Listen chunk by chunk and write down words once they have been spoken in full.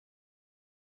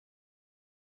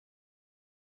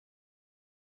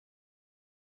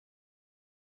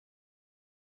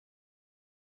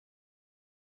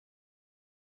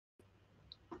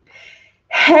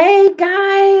Hey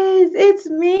guys, it's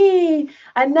me.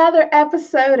 Another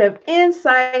episode of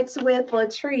Insights with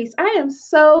Latrese. I am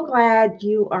so glad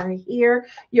you are here.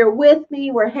 You're with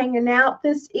me. We're hanging out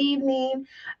this evening.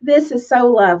 This is so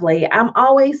lovely. I'm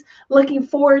always looking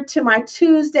forward to my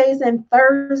Tuesdays and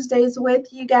Thursdays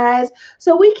with you guys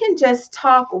so we can just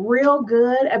talk real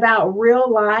good about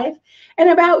real life and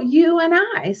about you and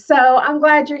I. So I'm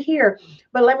glad you're here.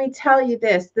 But let me tell you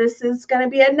this is going to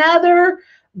be another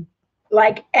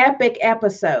like epic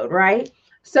episode, right?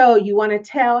 So you want to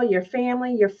tell your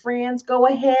family, your friends, go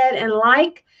ahead and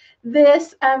like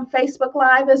this Facebook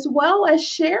Live as well as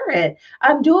share it.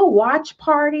 Do a watch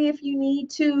party if you need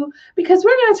to, because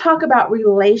we're going to talk about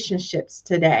relationships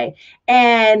today.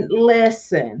 And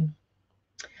listen,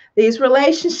 these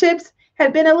relationships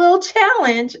have been a little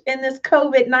challenge in this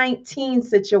COVID-19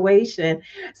 situation.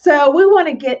 So we want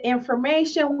to get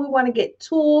information, we want to get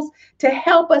tools to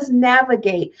help us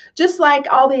navigate, just like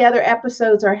all the other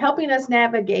episodes are helping us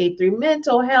navigate through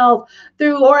mental health,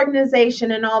 through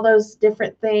organization, and all those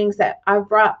different things that I've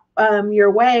brought your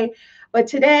way. But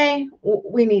today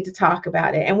we need to talk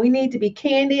about it and we need to be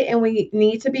candid and we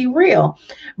need to be real.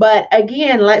 But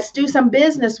again, let's do some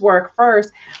business work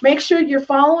first. Make sure you're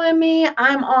following me.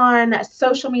 I'm on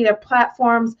social media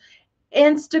platforms,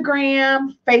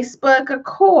 Instagram, Facebook, of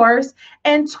course,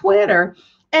 and Twitter.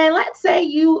 And let's say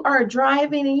you are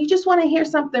driving and you just want to hear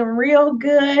something real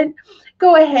good.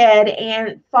 Go ahead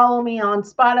and follow me on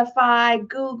Spotify,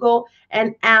 Google,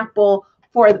 and Apple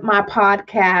for my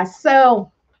podcast.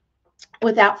 So,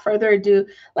 without further ado,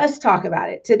 let's talk about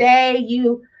it. Today,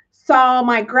 you saw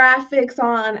my graphics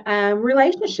on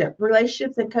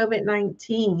relationships and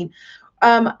COVID-19.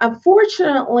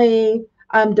 Unfortunately,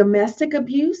 domestic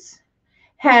abuse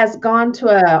has gone to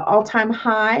an all-time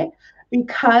high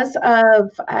because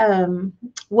of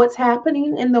what's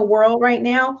happening in the world right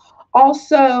now.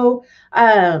 Also,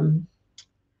 um,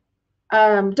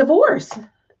 divorce.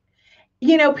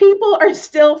 People are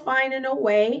still finding a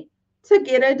way to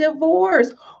get a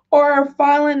divorce or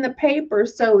filing the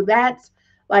papers. So that's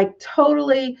like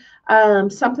totally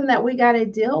something that we got to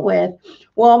deal with.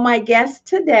 Well, my guest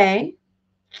today,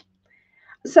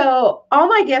 so all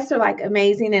my guests are like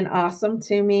amazing and awesome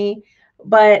to me,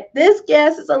 but this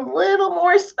guest is a little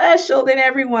more special than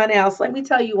everyone else. Let me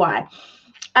tell you why.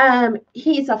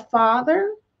 He's a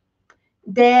father,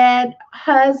 dad,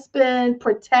 husband,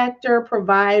 protector,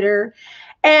 provider,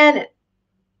 and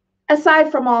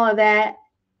aside from all of that,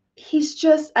 he's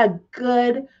just a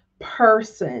good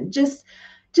person. Just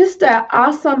an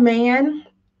awesome man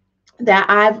that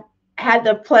I've had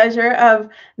the pleasure of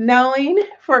knowing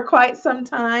for quite some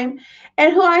time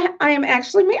and who I am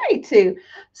actually married to.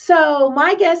 So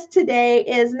my guest today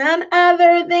is none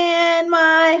other than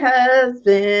my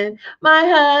husband,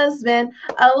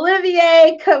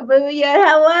 Olivier Kabuya.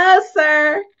 Hello,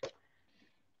 sir.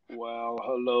 Well,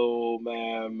 hello,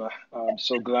 ma'am. I'm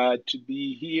so glad to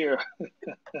be here.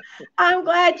 I'm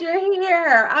glad you're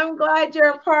here. I'm glad you're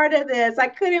a part of this. I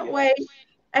couldn't wait Yes.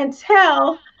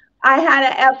 until I had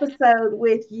an episode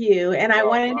with you, and I Oh,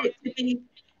 wanted wow. it to be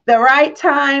the right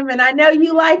time. And I know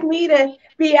you like me to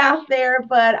be out there,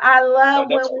 but I love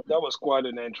when we That was quite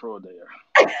an intro there.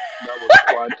 That was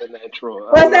quite an intro.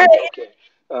 I'm was that like, okay,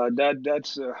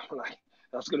 that's like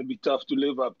that's gonna be tough to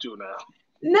live up to now.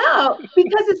 no,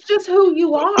 because it's just who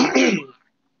you are.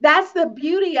 That's the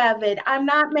beauty of it. I'm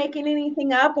not making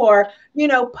anything up or,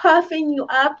 puffing you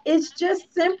up. It's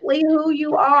just simply who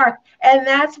you are. And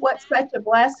that's what's such a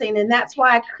blessing. And that's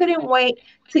why I couldn't wait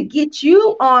to get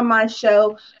you on my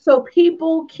show so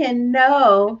people can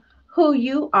know who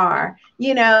you are.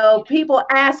 People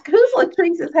ask, who's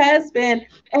Latrice's husband?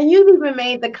 And you've even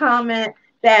made the comment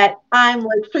that I'm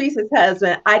Latrice's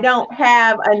husband. I don't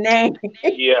have a name.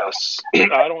 Yes,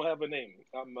 I don't have a name.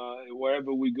 I'm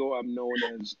wherever we go, I'm known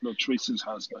as Latrice's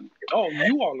husband. Oh,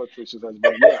 you are Latrice's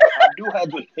husband. Yeah, I do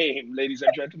have a name, ladies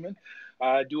and gentlemen.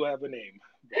 I do have a name,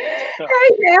 but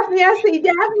Hey, Daphne, I see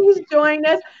Daphne's joined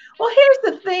us. Well,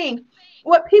 here's the thing.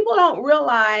 What people don't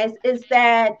realize is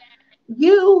that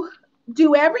you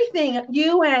do everything,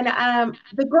 you and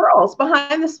the girls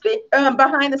behind the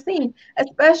scene,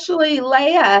 especially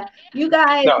Leia. You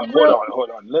guys now, really, hold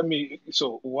on. Let me.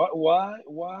 So, why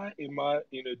am I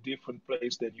in a different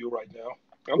place than you right now?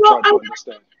 I'm well, trying to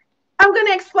understand. I'm going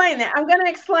to explain that. I'm going to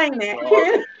explain that. Oh,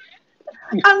 okay.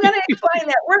 I'm going to explain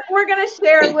that. We're going to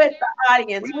share with the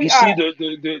audience. You We are. see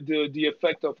the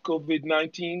effect of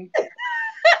COVID-19.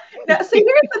 Now, see,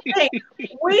 here's the thing.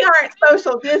 We aren't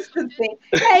social distancing.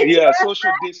 Hey, Yeah,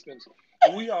 social distance.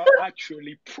 We are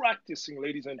actually practicing,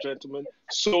 ladies and gentlemen,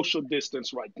 social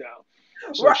distance right now.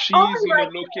 So she's Only in a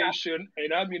right. location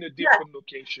and I'm in a Yeah, different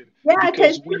location yeah,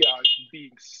 because because we are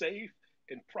being safe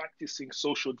and practicing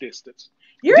social distance.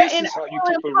 you're This in is how you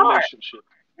keep Overland a Park. relationship,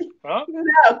 huh?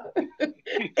 No,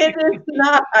 it is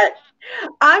not.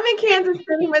 I'm in Kansas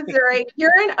City, Missouri.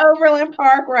 You're in Overland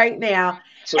Park right now.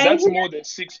 So And that's here more than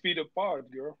 6 feet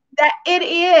apart, girl. that it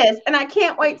is. And I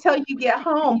can't wait till you get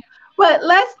home. But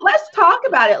let's talk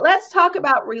about it. Let's talk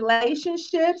about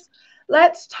relationships.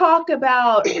 Let's talk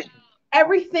about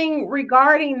everything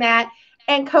regarding that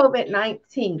and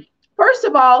COVID-19. First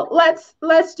of all, let's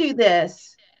do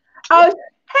this. Oh, Yeah.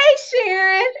 hey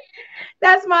Sharon,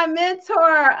 that's my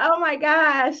mentor. Oh my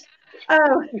gosh.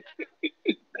 Oh,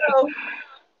 so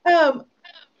um,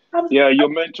 I'm Yeah, your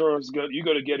mentor is good. You're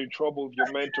gonna get in trouble with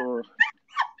your mentor.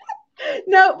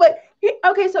 no, but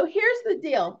okay. So here's the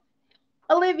deal,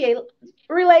 Olivier.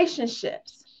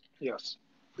 Relationships, Yes.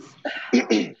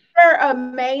 they're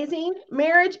amazing.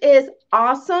 Marriage is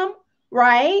awesome,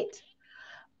 right?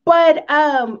 But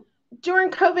during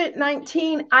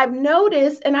COVID-19, I've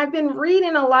noticed, and I've been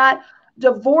reading a lot,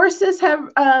 divorces have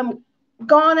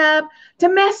gone up,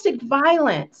 domestic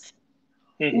violence.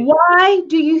 Mhm. Why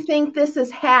do you think this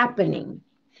is happening?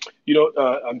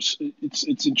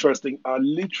 It's interesting.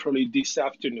 Literally this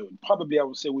afternoon, probably I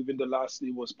would say within the last,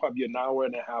 it was probably an hour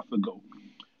and a half ago.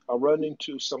 I run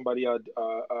into somebody I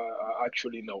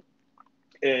actually know,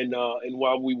 and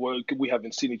while we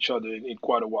haven't seen each other in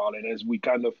quite a while, and as we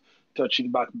kind of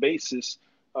touching back basis,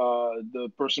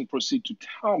 the person proceeded to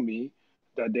tell me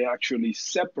that they actually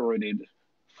separated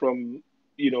from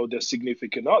their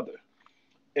significant other,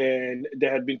 and they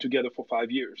had been together for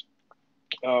 5 years.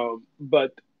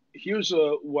 But here's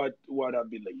what I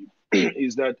believe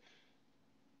is that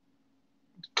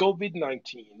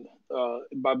COVID-19,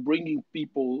 by bringing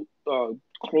people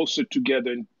closer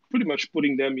together and pretty much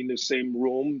putting them in the same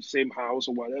room, same house,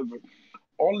 or whatever,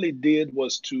 all it did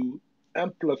was to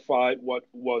amplify what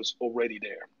was already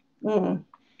there. Mm,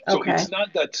 So okay. it's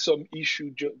not that some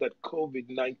issue that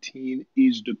COVID-19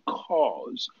 is the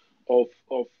cause of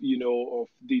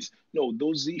this. No,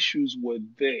 those issues were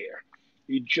there.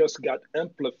 It just got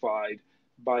amplified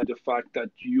by the fact that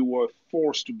you were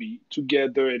forced to be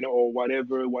together and or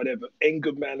whatever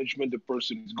anger management the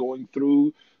person is going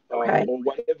through, Okay. or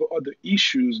whatever other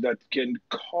issues that can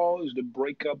cause the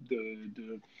breakup,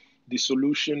 the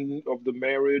dissolution of the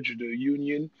marriage, the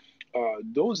union.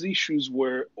 Those issues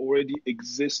were already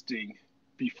existing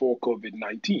before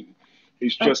COVID-19.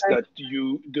 It's just Okay. that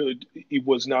it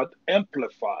was not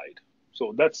amplified.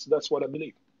 So that's what I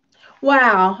believe.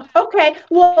 Wow. Okay.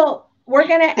 Well, we're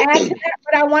going to add to that,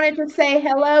 but I wanted to say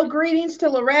hello, greetings to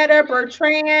Loretta,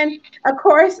 Bertrand, of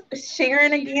course,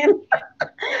 Sharon again,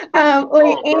 Oh,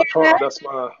 Leanna.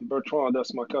 Bertrand.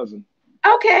 That's my cousin.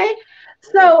 Okay.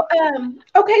 Yeah.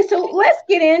 Okay, so let's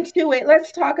get into it.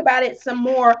 Let's talk about it some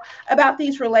more about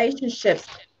these relationships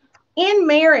in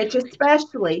marriage,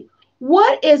 especially.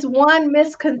 What is one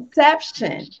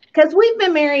misconception? Because we've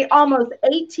been married almost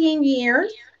 18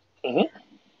 years. Hmm.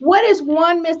 What is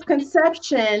one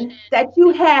misconception that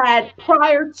you had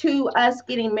prior to us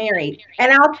getting married?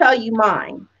 And I'll tell you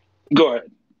mine, Go ahead.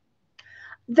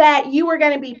 that you were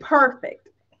going to be perfect.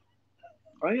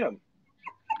 I am.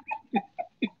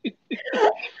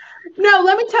 No,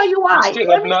 let me tell you You why.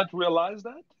 still have not realized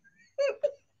that?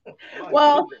 My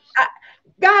Well, goodness. I,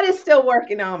 God is still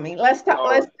working on me. Let's talk. All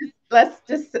right. Let's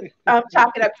just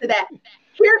chalk it up to that.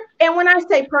 Here, and when I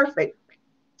say perfect,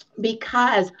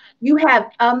 because you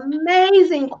have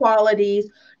amazing qualities.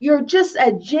 You're just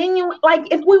a genuine.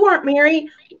 Like if we weren't married,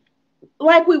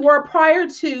 like we were prior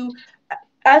to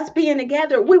us being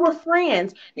together, we were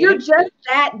friends. You're Hmm. just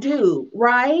that dude,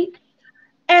 right?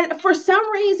 And for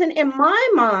some reason, in my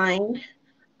mind,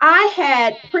 I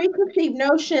had preconceived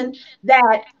notion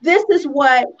that this is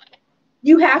what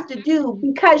you have to do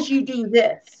because you do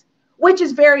this, which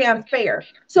is very unfair.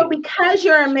 So because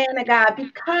you're a man of God,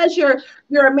 because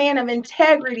you're a man of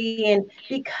integrity, and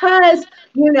because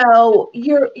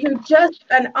you're just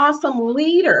an awesome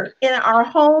leader in our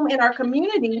home, in our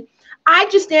community, I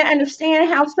just didn't understand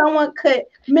how someone could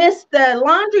miss the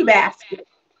laundry basket.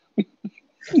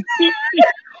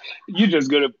 You're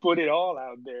just gonna put it all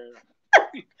out there.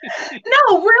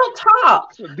 No, real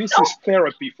talk. So this So is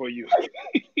therapy for you.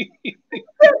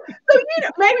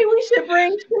 maybe we should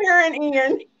bring Sharon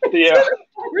in to Yeah. the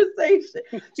conversation.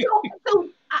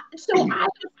 So I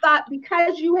just thought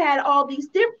because you had all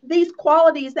these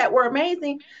qualities that were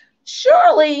amazing,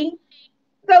 surely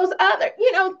those other,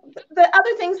 the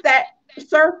other things that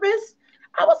surfaced,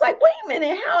 I was like, wait a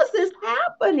minute, how is this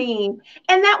happening?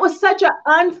 And that was such an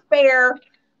unfair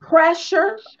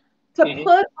pressure to Hmm.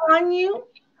 put on you.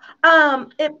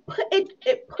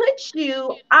 It puts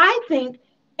you, I think,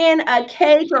 in a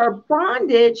cage or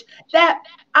bondage that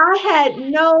I had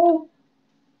no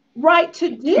right to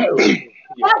do. Yeah.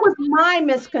 That was my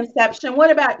misconception.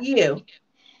 What about you? That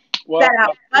Well, I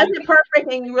I think, wasn't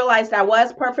perfect and you realized I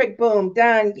was perfect. Boom,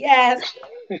 done. Yes.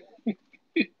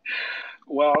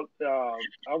 well, I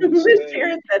would Miss say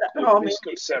Sharon said, the oh, me.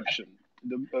 misconception,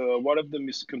 one of the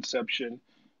misconception.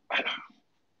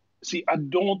 See, I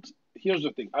don't. Here's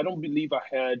the thing. I don't believe I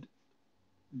had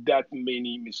that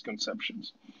many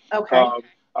misconceptions. Okay. Um,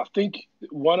 I think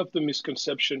one of the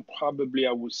misconception, probably,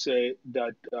 I would say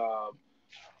that I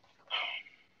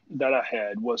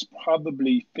had was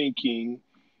probably thinking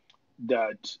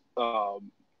that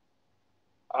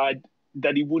I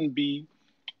that it wouldn't be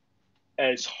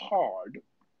as hard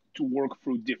to work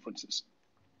through differences.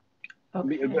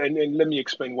 Okay. And let me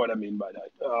explain what I mean by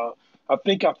that. I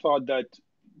think I thought that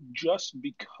just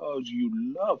because you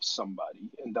love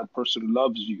somebody and that person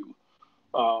loves you,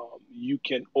 you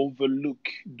can overlook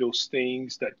those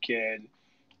things that can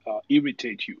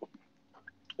irritate you,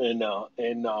 and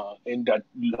that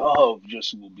love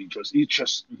just will be just it's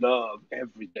just love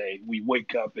every day. We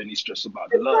wake up and it's just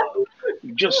about love.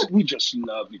 We just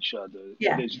love each other, and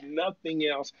Yeah. there's nothing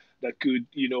else that could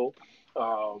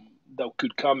that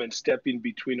could come and step in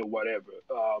between or whatever.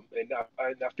 And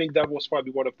I think that was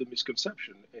probably one of the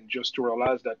misconceptions, and just to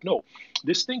realize that no,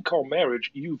 this thing called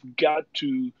marriage, you've got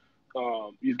to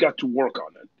work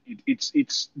on it.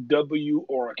 It's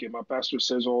W-O-R-K. My pastor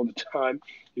says all the time,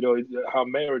 how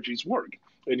marriages work,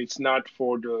 and it's not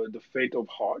for the faint of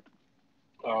heart.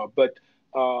 But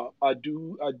I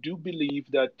do believe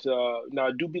that now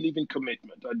I do believe in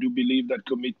commitment. I do believe that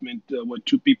commitment, when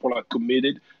two people are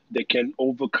committed, they can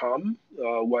overcome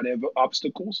whatever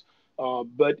obstacles.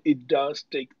 But it does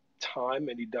take time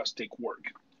and it does take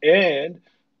work. And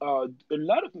a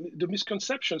lot of the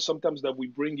misconceptions sometimes that we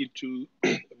bring into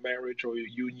a marriage or a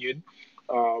union,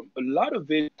 a lot of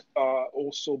it are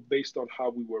also based on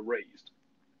how we were raised,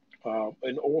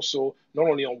 and also not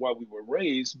only on what we were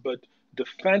raised, but the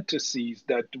fantasies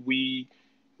that we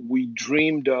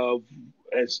dreamed of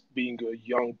as being a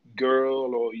young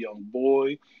girl or a young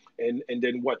boy, and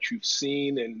then what you've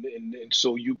seen, and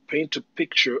so you paint a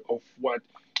picture of what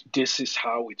this is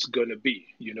how it's gonna be,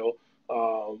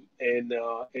 and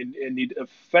it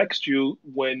affects you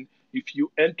when if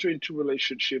you enter into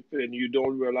relationship and you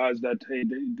don't realize that hey,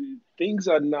 the things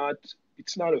are not.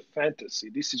 It's not a fantasy.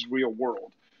 This is real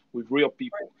world with real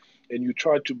people, and you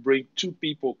try to bring two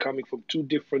people coming from two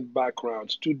different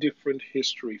backgrounds, two different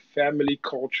history, family,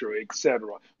 culture,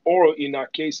 etc. Or in our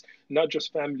case, not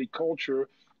just family culture,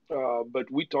 but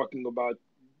we're talking about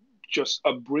just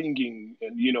upbringing.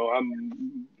 And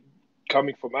I'm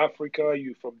coming from Africa,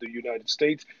 you from the United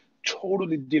States,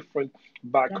 totally different Yeah.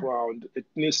 background,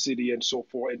 ethnicity, and so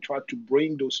forth, and try to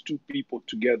bring those two people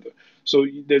together. So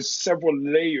there's several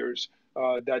layers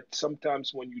that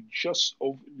sometimes when you just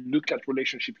look at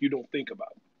relationship, you don't think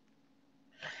about.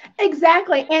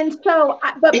 Exactly. And so,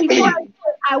 but before I do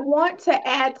it, I want to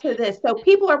add to this. So,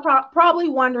 people are probably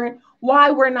wondering why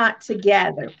we're not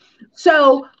together.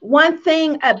 So, one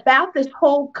thing about this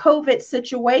whole COVID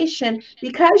situation,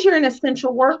 because you're an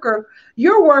essential worker,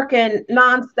 you're working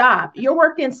nonstop. You're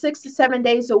working 6 to 7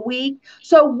 days a week.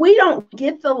 So, we don't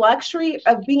get the luxury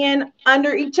of being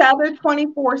under each other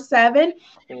 24/7.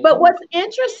 But Mhm. what's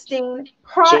interesting,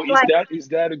 So is like,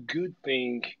 that a good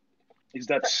thing? Is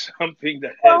that something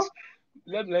that well, has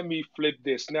let me flip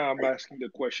this. Now I'm asking the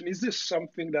question. Is this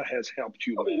something that has helped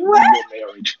you, man, what in your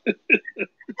marriage?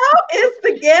 is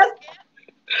the guest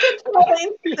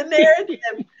controlling the narrative?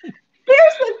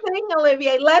 Here's the thing,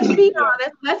 Olivier. Let's be Yeah,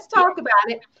 honest. Let's yeah. talk about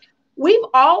it. We've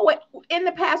always, in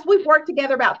the past, we've worked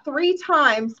together about 3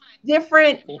 times,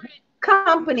 different Mhm.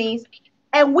 companies,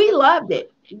 and we loved it.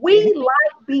 We Mhm.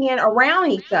 like being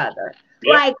around each other.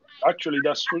 Yep. Like, Actually,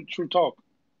 that's true talk.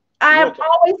 Real I'm talk.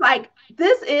 always like,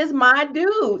 this is my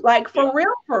dude. Like, Yep. for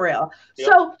real, for real. Yep.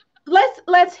 So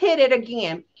let's hit it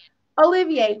again.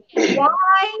 Olivier,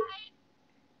 why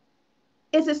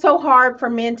is it so hard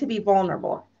for men to be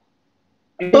vulnerable?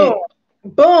 Boom, Phew.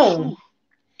 boom,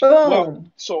 Well,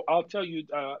 boom. so I'll tell you,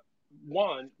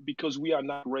 one, because we are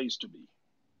not raised to be.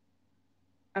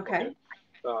 Okay.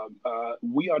 Okay.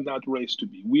 We are not raised to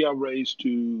be. We are raised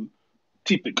to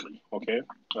typically. Okay.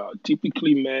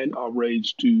 Typically, men are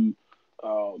raised to.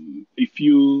 If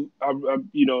you,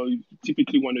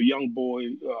 typically when a young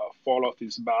boy fall off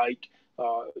his bike,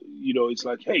 it's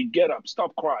like, hey, get up,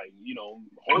 stop crying,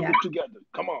 hold Yeah. it together,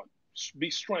 come on,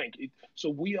 be strong. So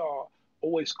we are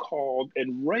always called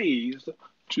and raised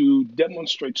to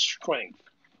demonstrate strength,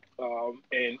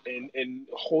 and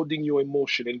holding your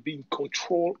emotion and being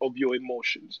control of your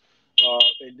emotions.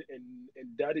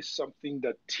 And that is something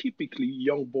that typically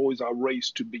young boys are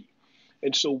raised to be.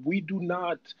 And so we do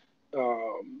not.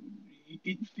 Um,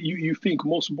 you think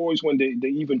most boys when they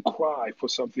even cry for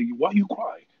something, why you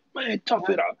cry? Man, tough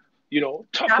Yeah. it up.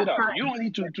 Tough Stop it up. You crying. don't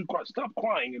need to cry. Stop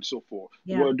crying and so forth.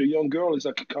 Yeah. Where the young girl is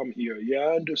like, come here. Yeah,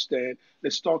 I understand.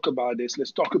 Let's talk about this.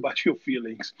 Let's talk about your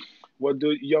feelings. Well,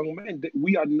 the young men,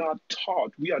 we are not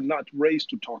taught, we are not raised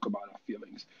to talk about our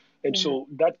feelings. And Yeah. so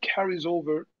that carries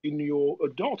over in your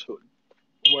adulthood,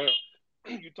 where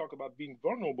you talk about being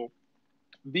vulnerable.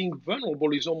 Being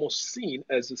vulnerable is almost seen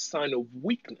as a sign of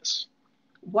weakness.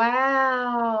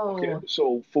 Okay, Wow.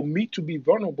 so for me to be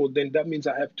vulnerable, then that means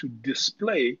I have to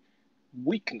display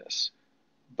weakness.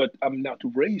 But I'm not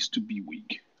raised to be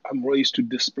weak. I'm raised to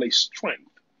display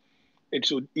strength. And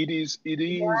so it is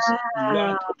Wow.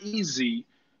 not easy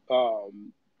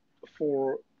um,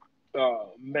 for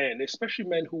men, especially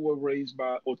men who were raised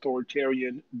by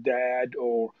authoritarian dad,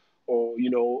 or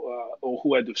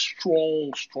who had a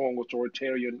strong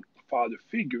authoritarian father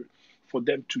figure, for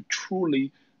them to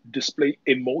truly display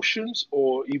emotions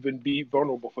or even be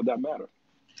vulnerable for that matter.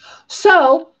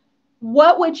 So,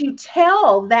 what would you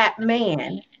tell that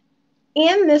man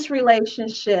in this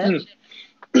relationship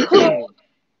who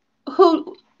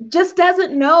who just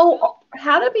doesn't know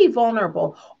how to be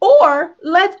vulnerable? Or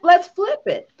let's flip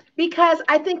it, because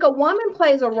I think a woman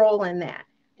plays a role in that.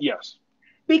 Yes,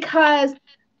 Because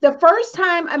the first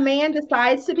time a man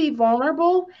decides to be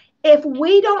vulnerable, if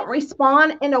we don't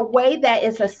respond in a way that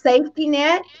is a safety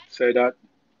net, say that.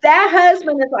 that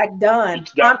husband is like done.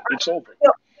 It's done. It's over.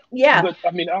 Yeah. But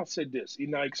I mean, I'll say this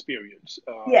in our experience,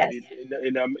 Yes.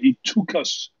 it took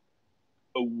us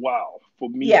a while for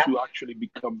me Yeah. to actually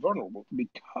become vulnerable,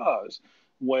 because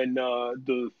when at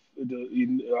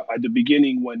the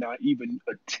beginning, when I even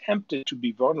attempted to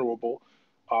be vulnerable,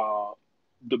 uh,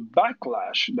 the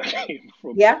backlash that came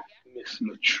from Yeah. Miss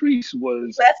Latrice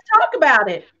was Let's talk about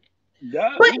it.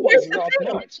 that But it here's was the not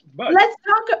thing. nice. But Let's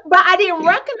talk. But I didn't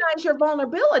recognize your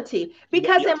vulnerability,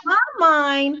 because in yes, my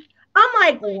mind, I'm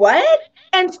like, what?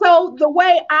 And so the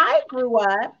way I grew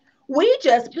up, we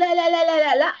just blah, blah, blah,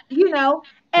 blah, blah.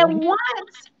 And mhm,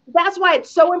 once, that's why it's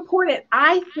so important,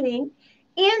 I think,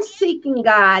 in seeking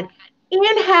God,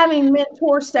 in having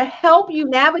mentors to help you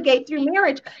navigate through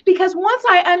marriage. Because once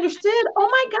I understood, oh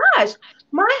my gosh,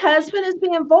 my husband is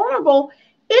being vulnerable,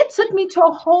 it took me to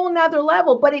a whole nother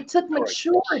level, but it took correct.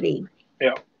 maturity.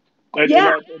 Yeah, and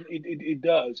Yeah, it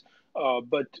does.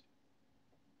 But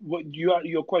what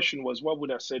your question was, what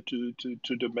would I say to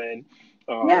the men,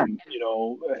 yeah,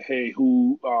 hey,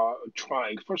 who are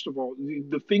trying? First of all,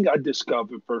 the thing I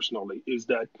discovered personally is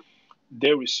that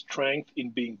there is strength in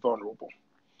being vulnerable,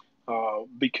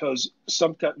 because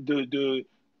sometimes the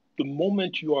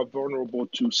moment you are vulnerable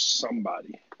to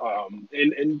somebody,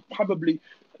 and probably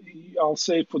I'll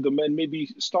say for the men, maybe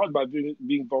start by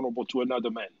being vulnerable to another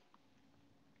man.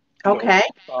 you know okay,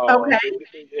 uh, okay,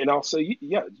 and I'll say,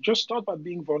 yeah, just start by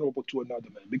being vulnerable to another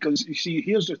man, because you see,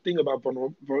 here's the thing about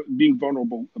being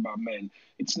vulnerable about men.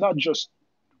 It's not just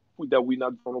that we're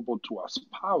not vulnerable to our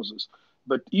spouses,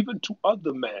 but even to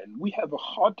other men. We have a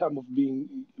hard time of being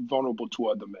vulnerable to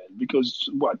other men, because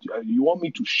what, you want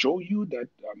me to show you that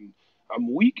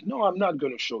I'm weak? No, I'm not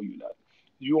going to show you that.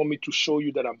 You want me to show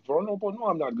you that I'm vulnerable? No,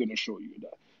 I'm not going to show you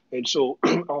that. And so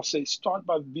I'll say, start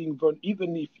by being vulnerable,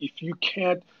 even if you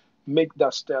can't make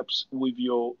that steps with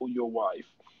your wife,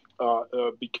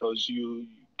 because you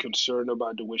concerned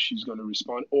about the way she's going to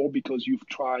respond, or because you've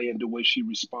tried and the way she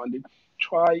responded.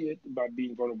 Try it by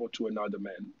being vulnerable to another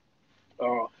man.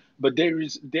 Uh, but there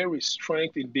is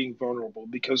strength in being vulnerable,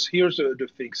 because here's the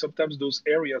thing. Sometimes those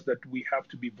areas that we have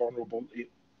to be vulnerable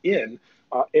in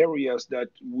are areas that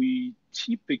we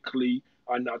typically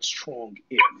are not strong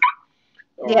in.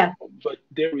 Uh, yeah, but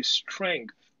there is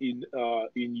strength in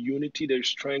unity. There's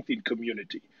strength in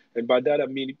community, and by that I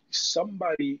mean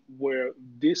somebody where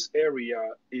this area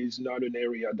is not an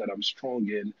area that I'm strong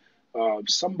in,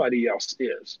 somebody else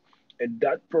is, and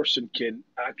that person can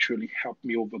actually help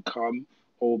me overcome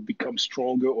or become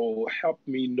stronger, or help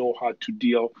me know how to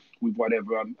deal with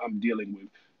whatever I'm dealing with.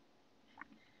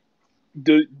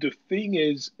 The thing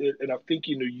is, and I think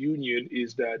in a union,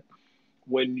 is that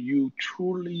when you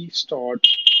truly start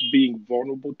being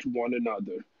vulnerable to one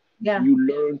another, yeah, you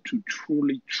learn to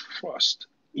truly trust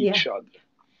yeah, each other,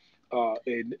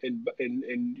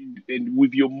 and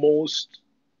with your most,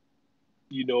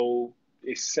 you know,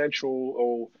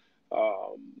 essential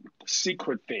or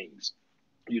secret things,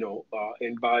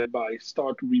 and by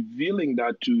start revealing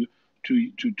that to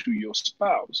your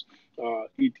spouse,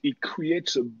 it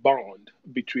creates a bond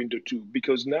between the two,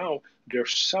 because now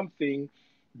there's something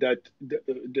that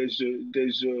there's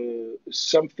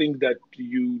something that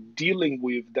you dealing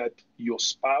with, that your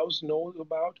spouse knows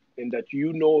about and that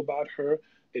you know about her,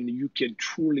 and you can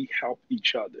truly help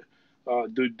each other.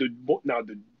 Now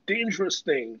the dangerous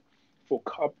thing for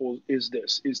couples is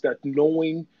this: is that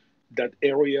knowing that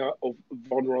area of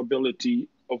vulnerability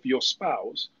of your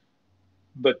spouse,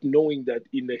 but knowing that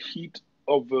in the heat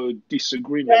of a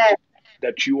disagreement Yes.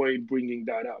 that you ain't bringing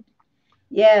that up.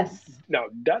 Yes. Now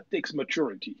that takes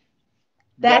maturity.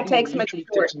 That That takes literally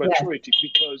maturity. takes Yes. maturity,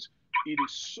 because it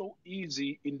is so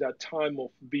easy in that time of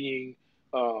being,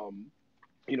 um,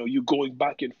 you going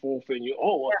back and forth, and you,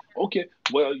 oh, okay,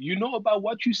 well, about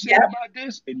what you said Yep. about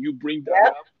this, and you bring that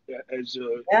Yep. up as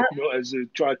a, Yep. as a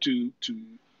try to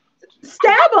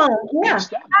Stab them. Yeah.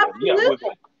 stab them, yeah, with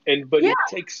Absolutely. it. And but Yeah.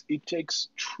 it takes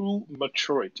true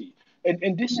maturity.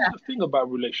 And this is the thing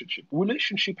about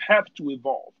relationship have to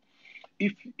evolve.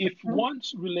 If Yeah.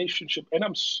 one's relationship, and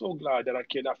I'm so glad that I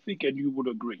think, and you would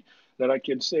agree, that I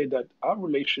can say that our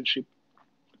relationship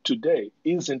today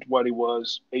isn't what it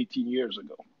was 18 years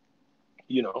ago,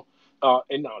 you know.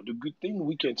 And now the good thing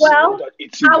we can say Well, that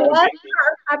it's I was evolving.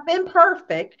 I've been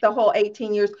perfect the whole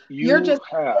 18 years. You're You just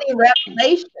have getting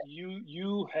revelation.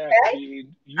 Okay.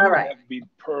 All you right. have been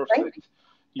Thank you. perfect.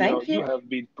 Thank You you. have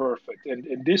been perfect.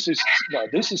 And this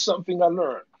is something I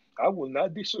learned. I will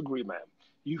not disagree, ma'am.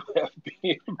 You have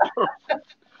been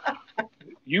perfect.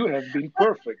 You have been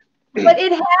perfect. But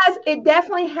it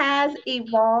definitely has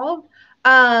evolved.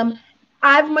 Um,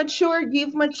 I've matured,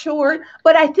 you've matured,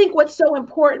 but I think what's so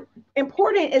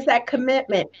important is that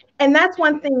commitment. And that's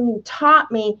one thing you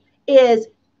taught me is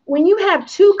when you have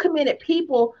two committed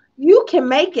people, you can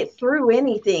make it through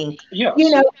anything. You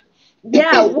Yes. know,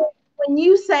 yeah, when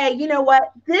you say, you know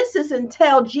what, this is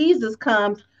until Jesus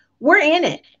comes, we're in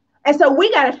it. And so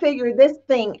we got to figure this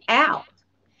thing out.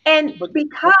 And But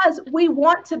because we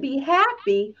want to be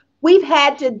happy, we've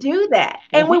had to do that.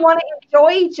 And we mhm, want to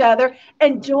enjoy each other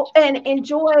and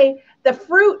enjoy the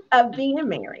fruit of being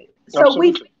married. So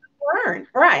we've absolutely. learned,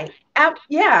 right?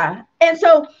 Yeah. And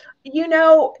so,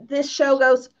 this show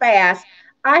goes fast.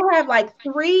 I have like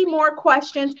three more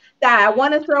questions that I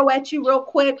want to throw at you real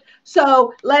quick.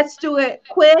 So let's do it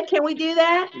quick. Can we do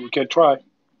that? We can try.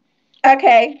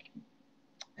 Okay.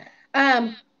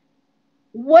 Um,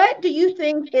 what do you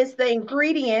think is the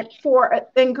ingredients for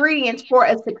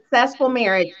a successful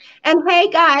marriage? And hey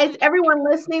guys, everyone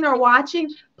listening or watching,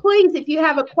 please, if you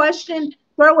have a question,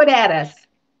 throw it at us.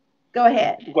 Go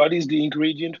ahead. What is the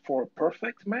ingredient for a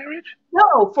perfect marriage?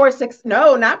 No, for six.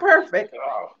 No, not perfect.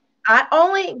 Oh, I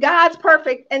only God's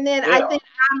perfect, and then I yeah. think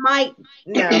I might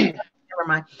no, never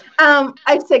mind.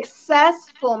 A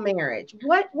successful marriage.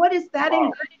 What is that Wow,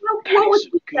 ingredient? that What would is a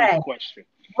you good say? question.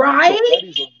 So Right? that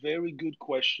is a very good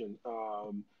question.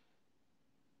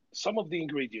 Some of the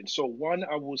ingredients. So one,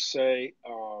 I would say,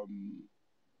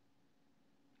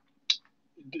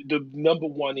 the number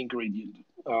one ingredient,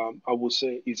 I would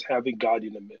say, is having God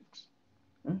in the mix.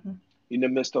 Mhm. In the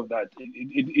midst of that,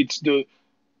 it's the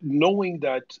knowing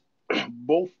that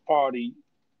both party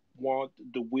want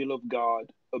the will of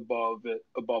God above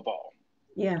all.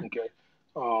 Yeah. Okay.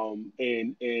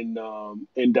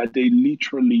 And that they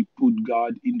literally put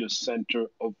God in the center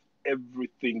of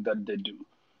everything that they do.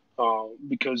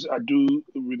 Because I do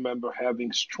remember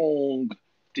having strong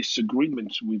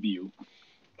disagreements with you.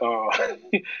 Uh,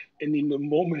 and in the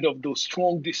moment of those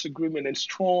strong disagreement and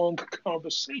strong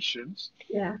conversations,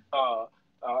 Yeah. uh,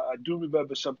 I do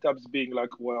remember sometimes being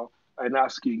like, well, and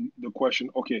asking the question,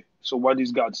 okay, so what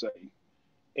is God saying?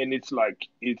 And it's like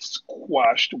it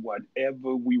squashed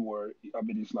whatever we were. I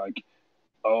mean, it's like,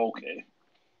 okay,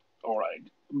 all right.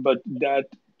 But that,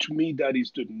 to me, that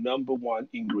is the number one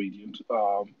ingredient.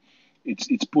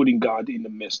 It's putting God in the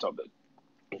midst of it.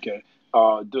 Okay.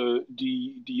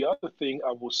 The other thing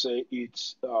I will say,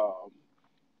 it's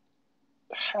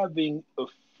having a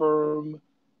firm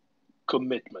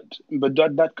commitment, but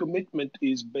that commitment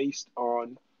is based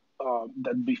on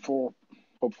that before,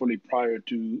 hopefully prior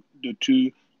to the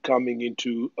two coming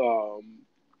into a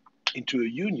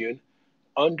union,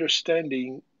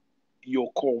 understanding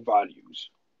your core values.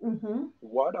 Hmm.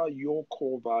 What are your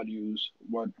core values?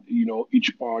 What,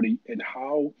 each party, and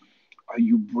how are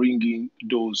you bringing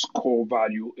those core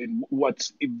value, and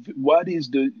what is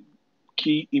the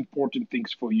key important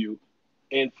things for you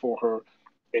and for her,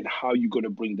 and how you're going to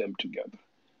bring them together,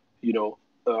 you know,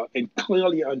 and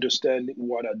clearly understanding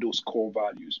what are those core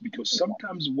values. Because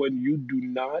sometimes when you do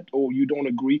not, or you don't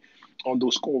agree on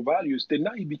those core values, then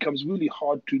now it becomes really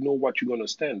hard to know what you're going to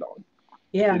stand on.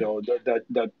 Yeah.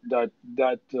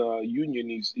 That union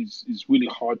is really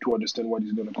hard to understand what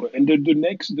is going to go. And the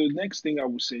next thing I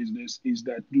would say is this: is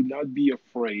that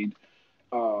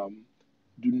um,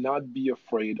 do not be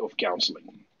afraid of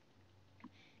counseling.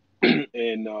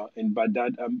 And by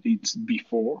that, it's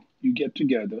before you get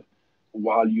together,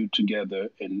 while you together,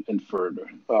 and further.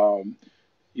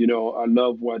 I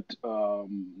love what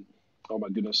oh my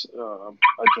goodness,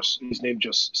 I just his name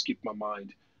just skipped my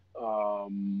mind.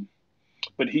 Um,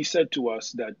 but he said to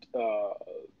us that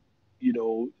you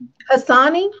know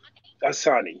Hassani.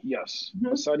 Asani, yes,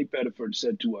 Mhm. Asani Pettiford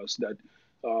said to us that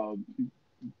um,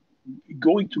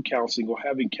 going to counseling or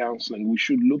having counseling, we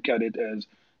should look at it as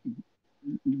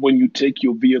when you take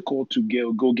your vehicle to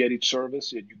go get it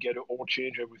serviced and you get an oil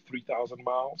change every 3,000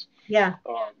 miles. Yeah.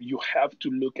 You have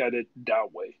to look at it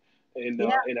that way.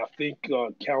 Yeah. And I think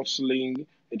counseling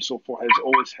and so forth has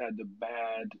always had the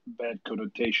bad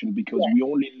connotation because Yeah. we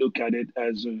only look at it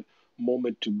as a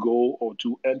moment to go or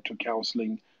to enter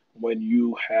counseling when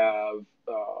you have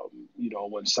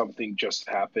when something just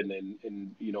happened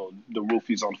and the roof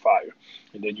is on fire,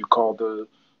 and then you call the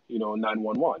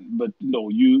 911. But no,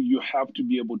 you have to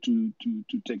be able to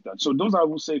take that. So those, I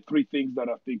will say, three things that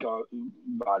I think are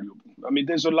valuable. I mean,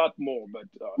 there's a lot more, but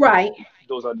Right.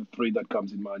 those are the three that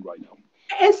comes in mind right now.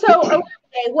 And so,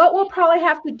 okay, what we'll probably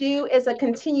have to do is a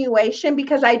continuation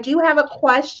because I do have a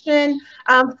question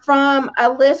from a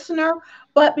listener.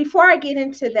 But before I get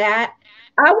into that,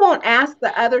 I won't ask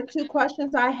the other two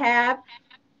questions I have.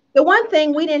 The one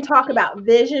thing we didn't talk about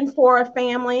vision for a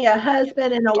family, a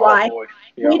husband and a Oh wife. boy,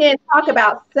 We yeah. didn't talk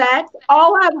about sex.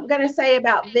 All I'm going to say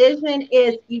about vision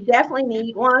is you definitely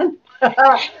need one.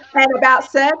 And about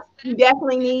sex, you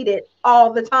definitely need it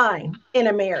all the time in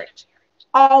a marriage.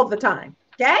 All the time.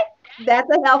 Okay? That's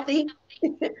a healthy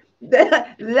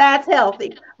that's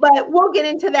healthy. But we'll get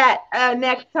into that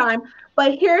next time.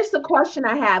 But here's the question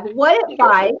I have.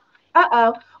 Okay.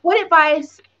 What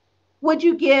advice would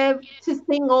you give to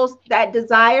singles that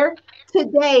desire to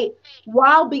date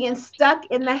while being stuck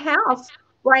in the house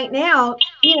right now,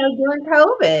 during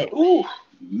COVID? Ooh,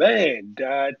 man,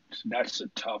 that's a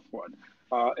tough one.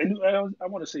 And I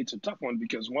want to say it's a tough one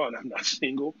because one, I'm not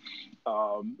single,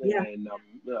 Yeah. and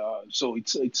so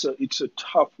it's a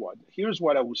tough one. Here's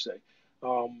what I would say: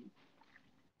 um,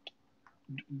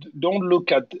 don't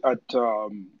look at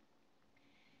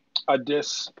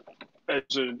this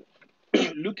as a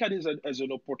look at it as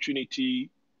an opportunity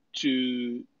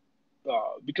to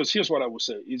because here's what I would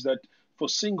say is that for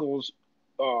singles,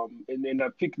 and I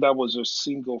think that was a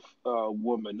single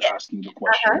woman Yes. asking the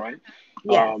question, Uh-huh. right?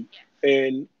 Yes. Um,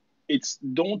 and it's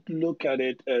don't look at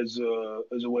it as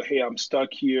a way, hey, I'm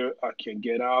stuck here, I can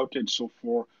get out, and so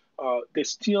forth. There's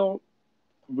still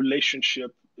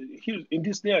relationship here in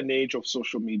this day and age of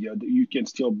social media. You can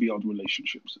still build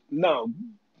relationships. Now,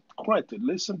 granted,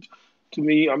 listen to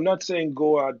me. I'm not saying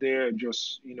go out there and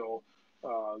just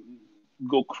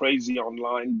go crazy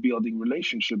online building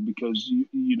relationship because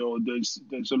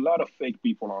there's a lot of fake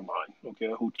people online, okay,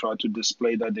 who try to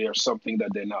display that they are something that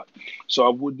they're not. So I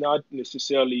would not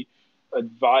necessarily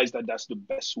advise that that's the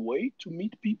best way to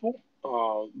meet people,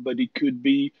 but it could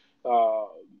be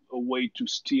a way to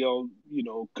still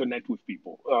connect with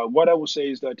people. What I would say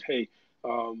is that, hey,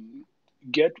 um,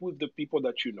 get with the people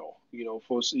that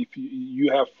for if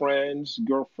you have friends,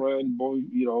 girlfriend, boy,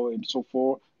 and so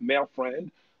forth, male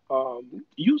friend,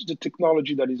 use the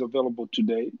technology that is available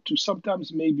today to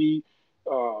sometimes maybe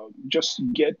just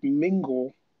get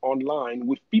mingle online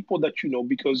with people that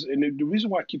because and the reason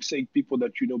why I keep saying people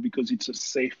that because it's a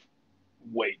safe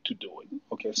way to do it.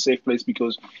 Okay, safe place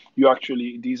because you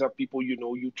actually these are people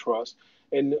you trust,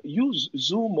 and use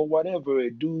Zoom or whatever.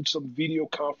 Do some video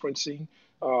conferencing,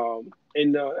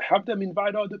 and have them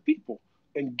invite other people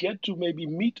and get to maybe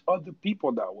meet other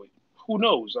people that way. Who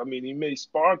knows? I mean, it may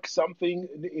spark something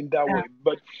in that Yeah. way.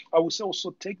 But I would say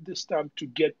also take this time to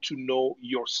get to know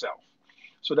yourself,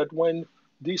 so that when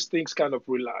these things kind of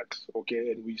relax,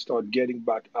 okay, and we start getting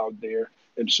back out there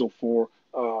and so forth,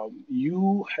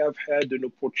 you have had an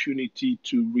opportunity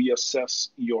to reassess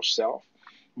yourself,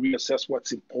 reassess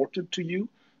what's important to you,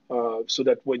 so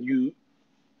that when you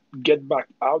get back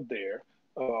out there,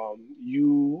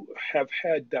 you have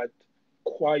had that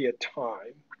quiet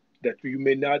time that you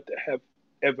may not have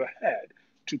ever had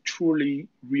to truly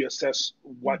reassess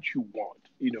what you want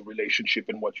in a relationship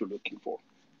and what you're looking for.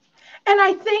 And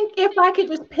I think if I could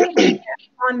just piggyback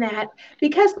on that,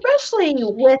 because especially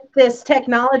with this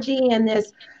technology and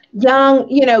this young,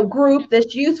 group,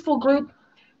 this youthful group,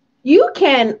 you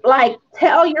can like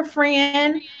tell your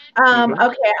friend, Hmm.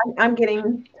 okay, I'm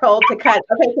getting told to cut.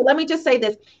 Okay, so let me just say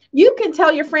this. You can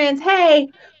tell your friends, hey,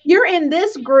 you're in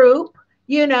this group,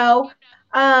 you know,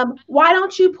 why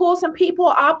don't you pull some people?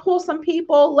 I'll pull some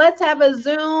people. Let's have a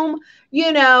Zoom,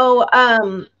 you know,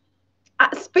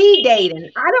 speed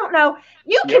dating. I don't know.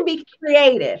 You can Yep. be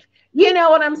creative. You know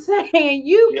what I'm saying?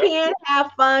 You Yep. can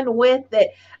have fun with it.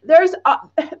 There's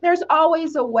there's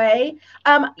always a way.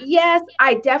 Yes,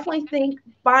 I definitely think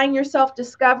find yourself,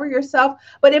 discover yourself.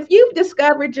 But if you've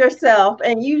discovered yourself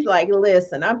and you like,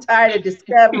 listen, I'm tired of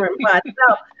discovering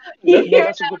myself. No, You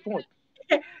that's a good point.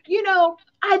 you know,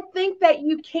 I think that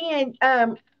you can.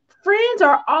 Friends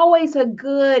are always a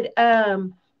good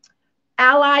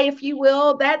ally, if you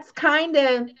will. That's kind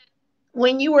of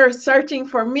when you were searching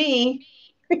for me,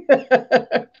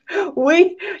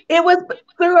 we it was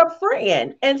through a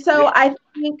friend. And so Yep. I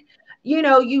think,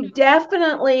 you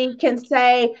definitely can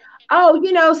say,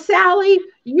 oh, Sally,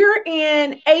 you're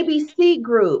in ABC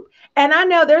group. And I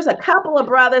know there's a couple of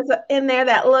brothers in there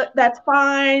that's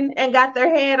fine and got their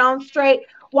head on straight.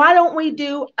 Why don't we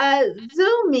do a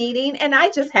Zoom meeting? And I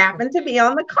just happen to be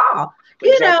on the call.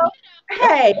 You know, Exactly. Yep.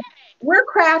 hey, we're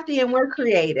crafty and we're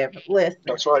creative. Listen.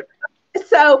 That's right.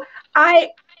 So I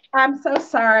I'm so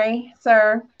sorry,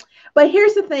 sir. But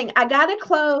here's the thing. I got to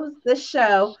close the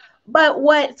show. But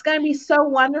what's going to be so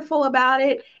wonderful about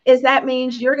it is that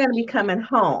means you're going to be coming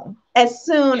home as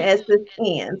soon as this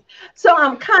ends. So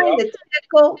I'm kind Well, of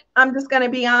tickled. I'm just going to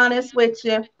be honest with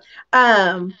you.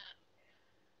 Um,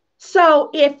 so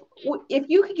if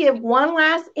you could give one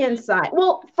last insight,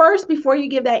 well, first before you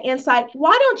give that insight,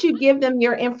 why don't you give them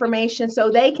your information so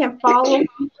they can follow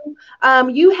you?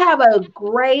 You have a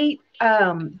great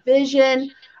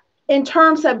vision in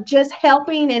terms of just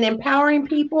helping and empowering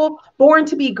people, born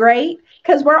to be great,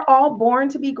 because we're all born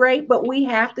to be great, but we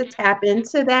have to tap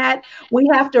into that. We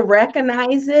have to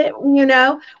recognize it.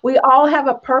 We all have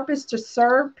a purpose to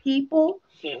serve people,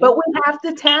 mhm. but we have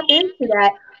to tap into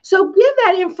that. So give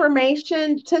that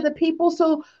information to the people.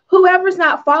 So whoever's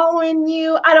not following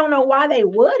you, I don't know why they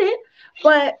wouldn't,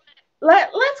 but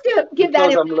let's give that.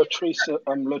 Because I'm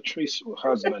Latrese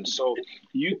husband. So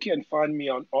you can find me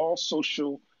on all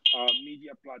social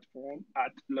media platform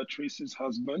at Latrice's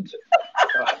husband.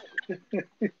 Uh,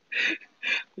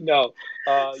 no,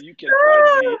 you can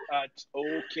find me at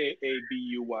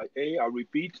OKABUYA. I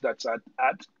repeat, that's at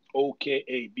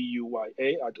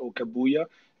OKABUYA at Okabuya,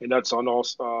 and that's on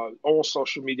all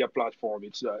social media platform.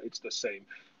 It's the same.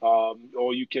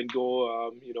 Or you can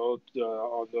go,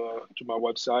 to my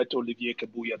website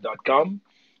olivierkabuya.com,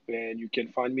 and you can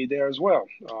find me there as well.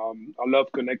 I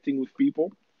love connecting with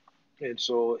people, and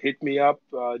so hit me up,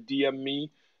 DM me,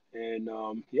 and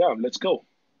yeah, let's go.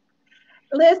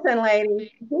 Listen, ladies,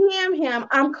 DM him.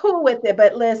 I'm cool with it,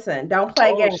 but listen, don't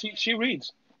play Oh, games. she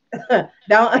reads.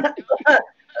 Don't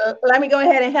let me go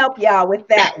ahead and help y'all with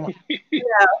that one.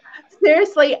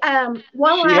 Seriously,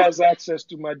 one She last. has access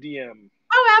to my DM.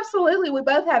 Oh, absolutely. We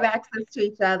both have access to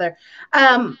each other.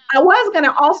 I was going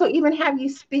to also even have you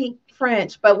speak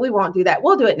French, but we won't do that.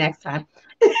 We'll do it next time.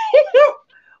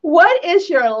 What is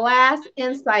your last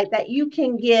insight that you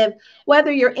can give,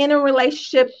 whether you're in a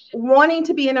relationship, wanting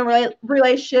to be in a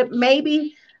relationship,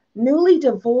 maybe newly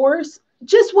divorced,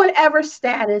 just whatever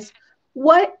status?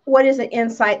 What is an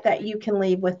insight that you can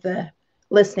leave with the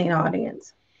listening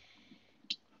audience?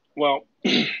 Well,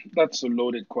 that's a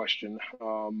loaded question.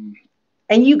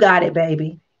 And you got it,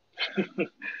 baby.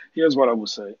 Here's what I would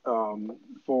say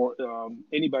for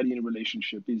anybody in a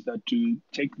relationship is that to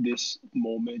take this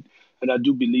moment, and I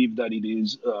do believe that it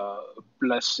is a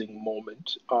blessing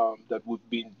moment that we've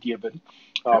been given.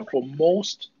 For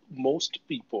most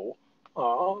people,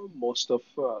 most of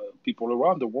people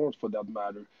around the world, for that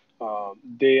matter,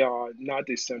 they are not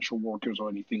essential workers or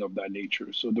anything of that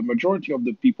nature. So the majority of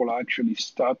the people are actually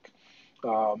stuck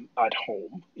at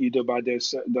home, either by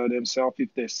themselves if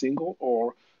they're single,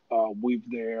 or with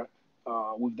their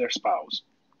spouse.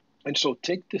 And so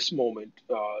take this moment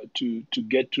to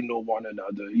get to know one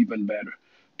another even better.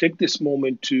 Take this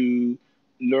moment to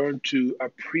learn to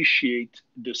appreciate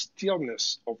the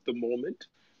stillness of the moment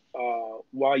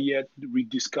while yet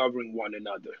rediscovering one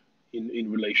another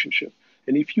in relationship.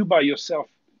 And if you by yourself,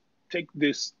 take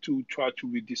this to try to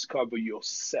rediscover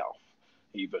yourself,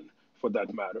 even for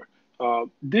that matter.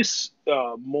 This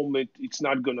moment, it's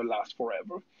not going to last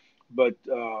forever, but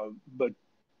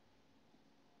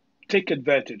take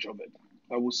advantage of it.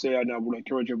 I would say, and I would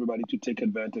encourage everybody to take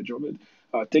advantage of it.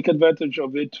 Take advantage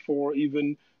of it for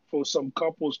even for some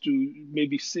couples to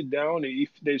maybe sit down if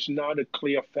there's not a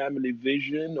clear family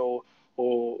vision, or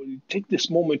take this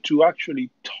moment to actually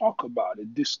talk about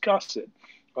it, discuss it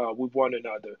with one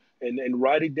another, and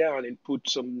write it down and put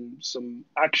some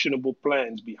actionable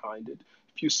plans behind it.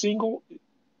 if you're single,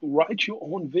 write your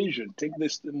own vision. Take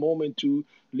this moment to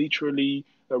literally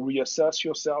reassess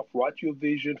yourself, write your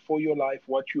vision for your life,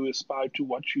 what you aspire to,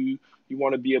 what you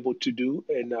want to be able to do,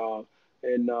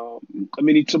 and I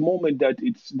mean, it's a moment that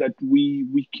it's that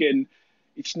we can.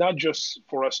 It's not just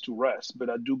for us to rest, but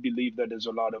I do believe that there's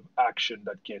a lot of action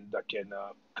that can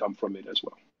come from it as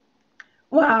well.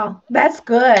 Wow, that's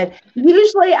good.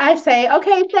 Usually I say,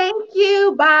 okay, thank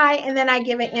you, bye, and then I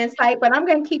give an insight, but I'm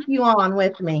going to keep you on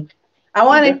with me. I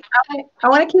want Okay. to I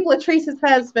want to keep Latrice's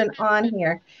husband on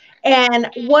here. And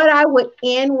what I would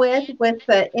end with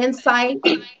the insight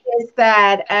is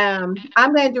that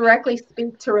I'm going to directly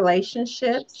speak to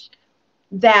relationships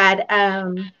that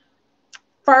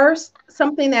first,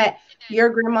 something that your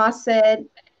grandma said,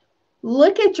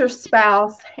 look at your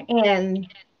spouse and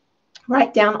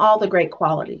write down all the great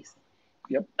qualities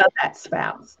Yep. of that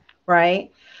spouse,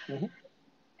 right? Hmm.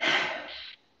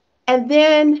 And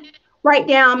then write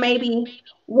down maybe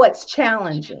what's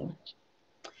challenging.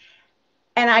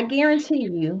 And I guarantee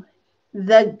you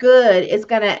the good is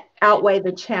going to outweigh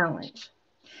the challenge.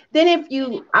 Then,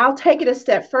 I'll take it a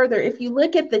step further. If you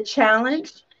look at the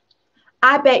challenge,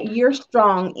 I bet you're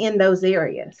strong in those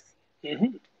areas.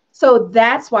 Hmm. So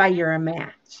that's why you're a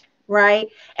match, right?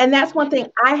 And that's one thing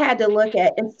I had to look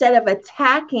at. Instead of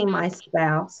attacking my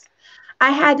spouse,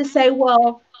 I had to say,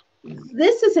 well,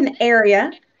 this is an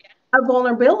area of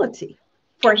vulnerability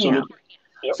for him. Absolutely.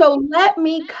 Yep. So let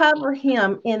me cover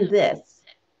him in this,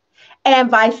 and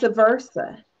vice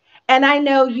versa. And I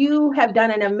know you have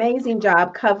done an amazing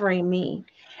job covering me,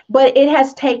 but it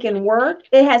has taken work,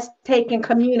 it has taken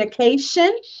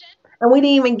communication, and we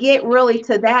didn't even get really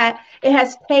to that. It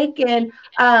has taken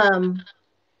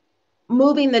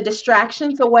moving the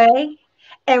distractions away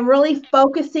and really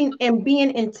focusing and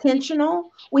being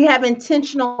intentional. We have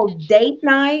intentional date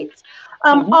nights,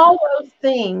 Hmm. all those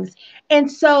things. And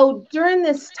so during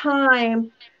this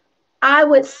time, I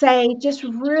would say just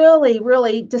really,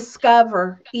 really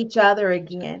discover each other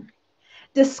again.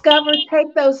 Discover,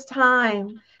 take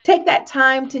that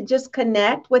time to just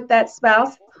connect with that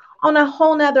spouse on a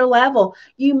whole nother level.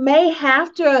 You may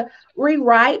have to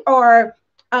rewrite or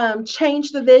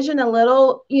change the vision a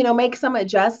little, make some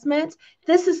adjustments.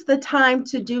 This is the time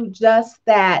to do just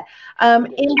that.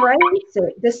 Yes. Embrace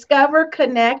it, discover,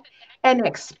 connect, and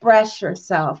express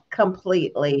yourself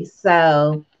completely.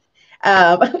 So,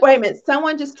 wait a minute.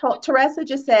 Someone just told Teresa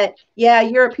just said, "Yeah,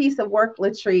 you're a piece of work,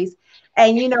 Latrice."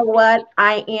 And you know what?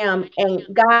 I am. And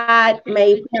God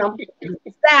made him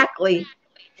exactly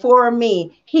for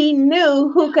me. He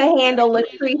knew who could Yeah, handle pray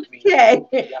for Latrice me. K.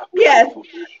 Yeah, pray Yes, for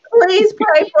me. please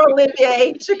pray for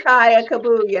Olivier Shakaya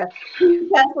Kabuya,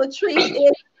 because Latrice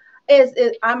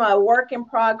I'm a work in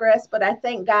progress, but I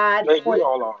thank God Like we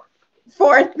all are.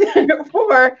 for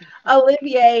for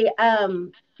Olivier,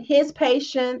 his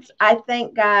patience. I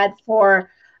thank God for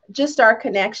just our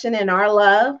connection and our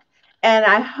love, and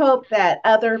I hope that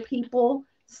other people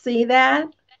see that,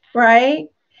 right?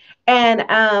 And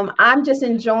I'm just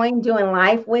enjoying doing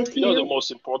life with You know, the you,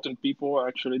 most important people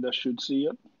actually that should see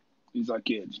it is our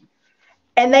kids.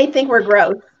 and they think we're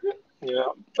gross. Yeah,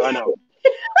 I know.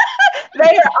 They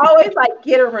are always like,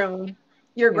 "Get a room,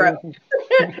 you're gross."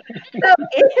 Hmm. So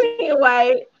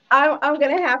anyway, I'm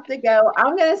gonna have to go.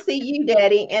 I'm gonna see you,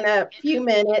 Daddy, in a few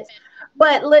minutes.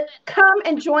 But come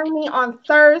and join me on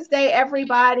Thursday,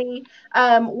 everybody.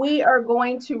 We are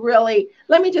going to really.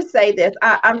 Let me just say this.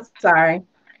 I'm sorry.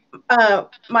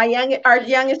 Our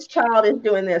youngest child is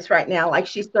doing this right now, like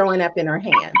she's throwing up in her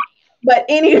hand. But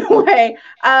anyway,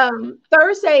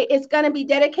 Thursday is going to be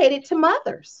dedicated to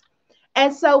mothers.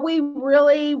 And so we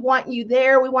really want you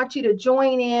there. We want you to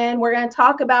join in. We're going to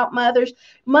talk about mothers.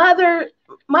 Mother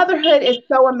Motherhood is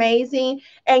so amazing,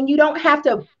 and you don't have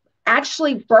to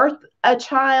actually birth a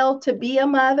child to be a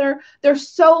mother. There's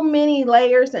so many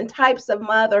layers and types of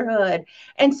motherhood.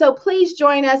 And so please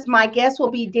join us. My guest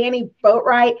will be Danny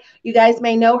Boatwright. You guys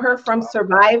may know her from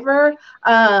Survivor.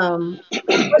 Um,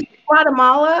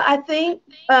 Guatemala, I think.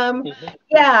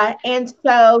 Yeah, and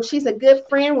so she's a good That's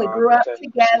friend. We five, grew up 10,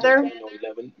 season together, 10 or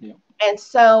 11. Yeah. and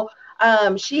so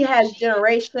she has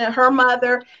generation, her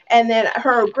mother, and then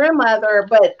her grandmother.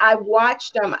 But I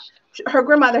watched them. Her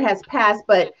grandmother has passed,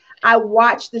 but I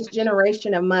watched this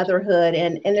generation of motherhood,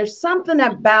 and there's something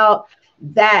about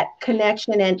that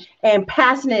connection and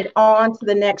passing it on to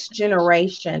the next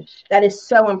generation that is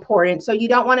so important. So you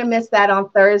don't want to miss that on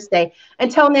Thursday.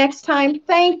 Until next time,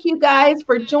 thank you guys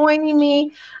for joining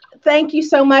me. Thank you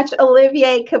so much,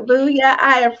 Olivier Kabuya.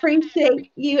 I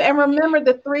appreciate you. And remember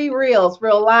the three reals: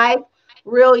 real life,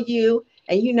 real you,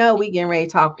 and we getting ready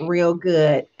to talk real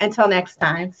good. Until next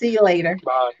time. See you later.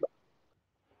 Bye.